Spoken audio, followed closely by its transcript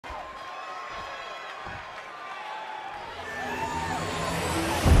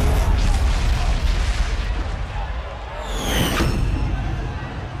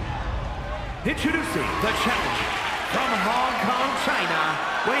Introducing the challenger from Hong Kong, China,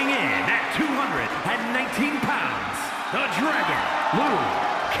 weighing in at 219 pounds, the Dragon, Liu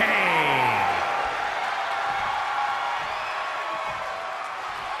Kang.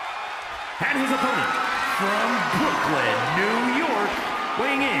 And his opponent from Brooklyn, New York,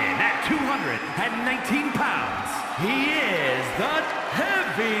 weighing in at 219 pounds, he is the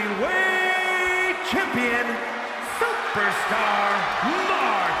heavyweight champion, Superstar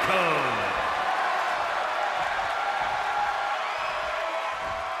Marco.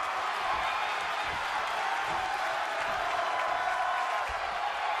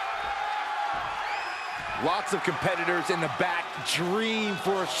 Lots of competitors in the back dream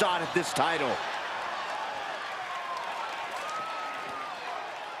for a shot at this title.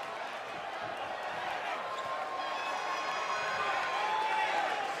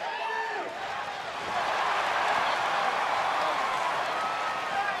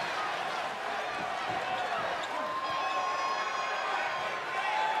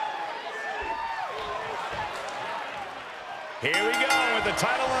 Here we go with the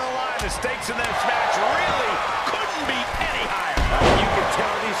title on the line. The stakes in this match really couldn't be any higher. You can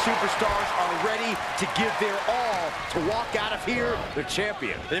tell these superstars are ready to give their all to walk out of here the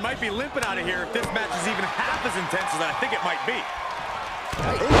champion. They might be limping out of here if this match is even half as intense as I think it might be.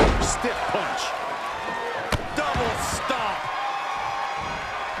 Ooh, stiff punch. Double stomp.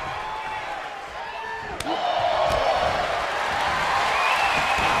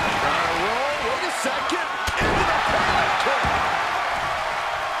 Roll, wait a second. Into the power kick.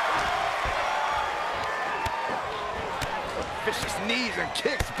 Vicious knees and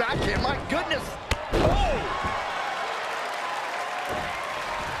kicks back in. My goodness. Oh!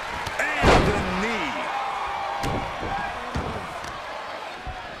 And the knee.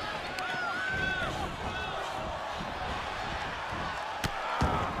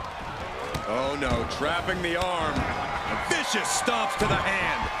 Oh no, trapping the arm. Vicious stomps to the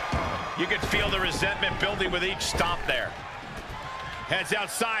hand. You can feel the resentment building with each stomp there. Heads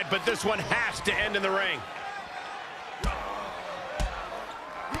outside, but this one has to end in the ring.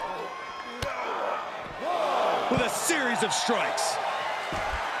 With a series of strikes.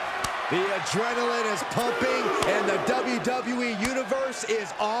 The adrenaline is pumping, and the WWE Universe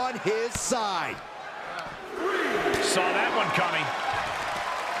is on his side. Saw that one coming.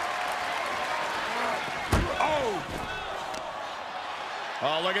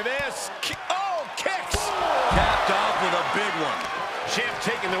 Oh, look at this. Oh, kicks. Capped off with a big one. Champ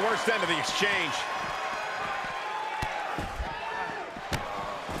taking the worst end of the exchange.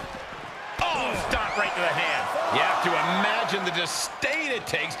 Oh, stop right to the hand. You have to imagine the disdain it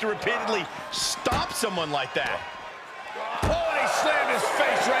takes to repeatedly stop someone like that. Oh, and he slammed his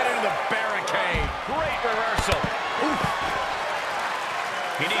face right into the barricade. Great reversal. Oof.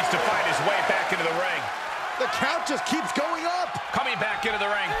 He needs to find his way back into the ring. The count just keeps going up. Coming back into the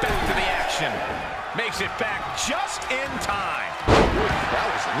ring, back to the action. Makes it back just in time. That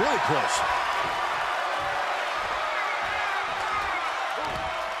was really close.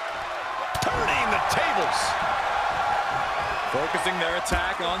 Turning the tables. Focusing their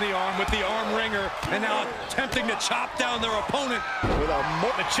attack on the arm with the arm wringer, and now attempting to chop down their opponent. With a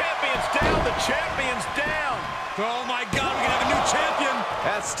the champion's down, the champion's down. Oh my God, we can have a new champion.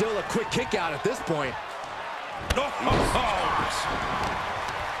 That's still a quick kick out at this point. Oh.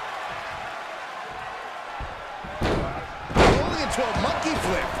 Rolling into a monkey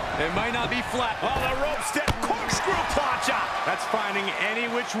flip. It might not be flat. Oh, the rope step corkscrew plancha. That's finding any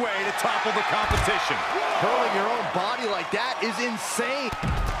which way to topple the competition. Hurling your own body like that is insane.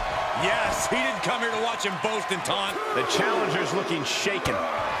 Yes, he didn't come here to watch him boast and taunt. The challenger's looking shaken.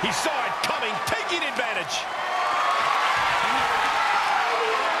 He saw it coming, taking advantage.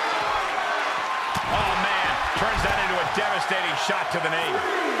 Oh, man. Turns that into a devastating shot to the knee.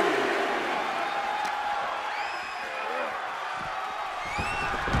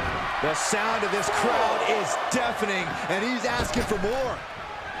 The sound of this crowd is deafening, and he's asking for more.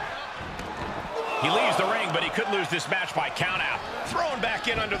 He leaves the ring, but he could lose this match by countout. Thrown back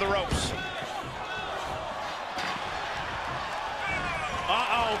in under the ropes.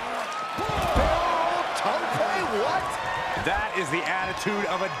 Uh-oh. Tongue play, what? That is the attitude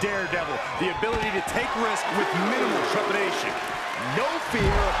of a daredevil. The ability to take risk with minimal trepidation. No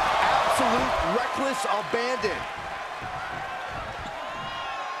fear, absolute reckless abandon.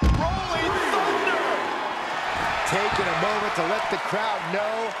 Rolling thunder! Taking a moment to let the crowd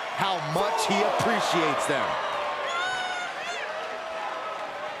know how much he appreciates them.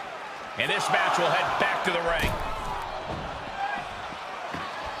 And this match will head back to the ring.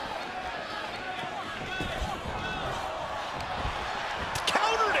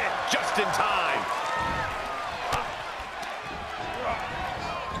 Countered it just in time.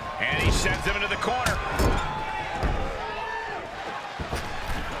 And he sends him into the corner.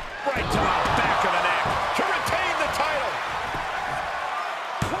 Right to the back of the neck to retain the title.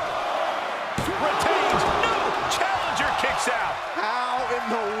 Retains. No! Challenger kicks out. How in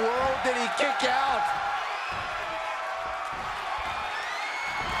the world did he kick out?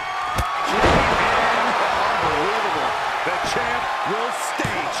 Unbelievable. The champ will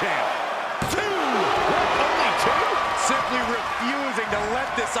stay champ. Only two? Simply refusing to let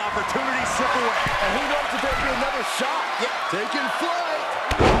this opportunity slip away. And who knows if there'll be another shot. Yeah. Taking flight.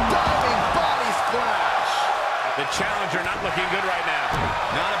 Diving body splash. The challenger not looking good right now.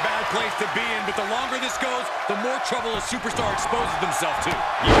 Not a bad place to be in, but the longer this goes, the more trouble a superstar exposes themselves to.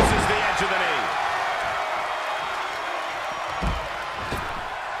 Uses the edge of the knee.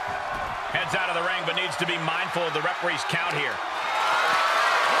 Heads out of the ring, but needs to be mindful of the referee's count here.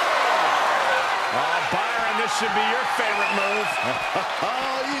 Oh, Byron, this should be your favorite move.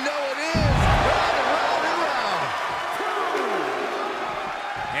 Oh, you know it is. Round and round and round.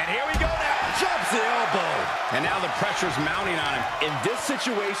 And here we go now. Jumps the elbow. And now the pressure's mounting on him. In this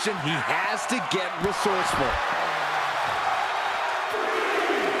situation, he has to get resourceful.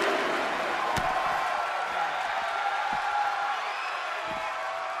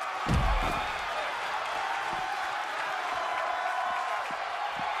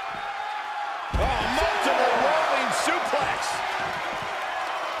 Oh, multiple rolling suplex.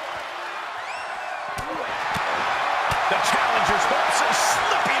 The challenger's hopes are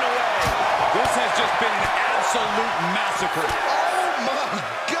slipping away. This has just been an absolute massacre. Oh, my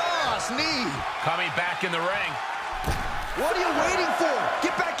gosh, knee. Coming back in the ring. What are you waiting for?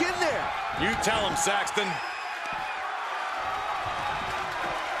 Get back in there. You tell him, Saxton.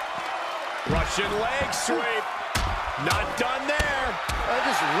 Russian leg sweep. Not done there.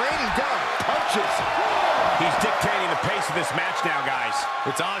 Just raining down punches. He's dictating the pace of this match now, guys.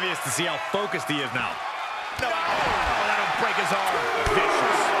 It's obvious to see how focused he is now. No, that'll break his arm.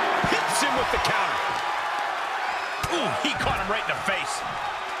 Vicious. Hits him with the counter. Ooh, he caught him right in the face.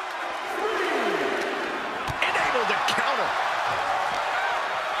 Able to counter.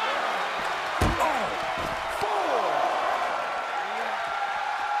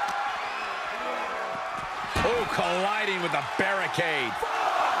 Oh, colliding with the barricade.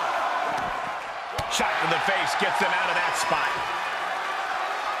 Shot to the face gets him out of that spot.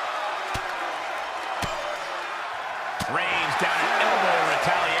 Reigns down an elbow in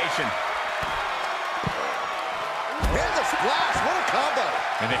retaliation. And the splash, what a combo.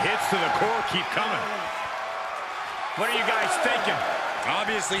 And the hits to the core keep coming. What are you guys thinking?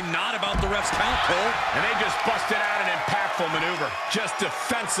 Obviously not about the ref's count, Cole. And they just busted out an impactful maneuver. Just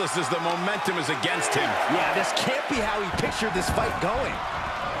defenseless as the momentum is against him. Yeah, this can't be how he pictured this fight going.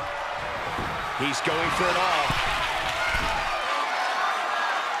 He's going for it all.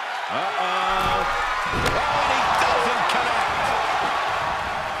 Uh-oh. Oh, and he doesn't connect.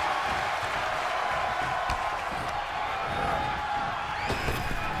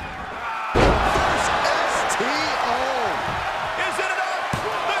 Is it enough?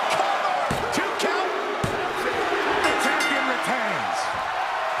 The cover! 2 count. The champion retains.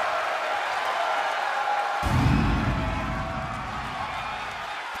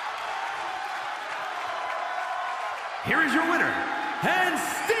 Here is your winner, and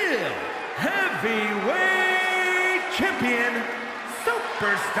still heavyweight champion,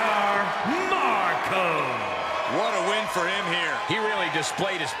 Superstar Marco. What a win for him here. He really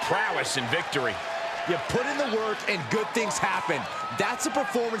displayed his prowess in victory. You put in the work and good things happen. That's a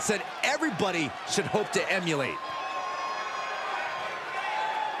performance that everybody should hope to emulate.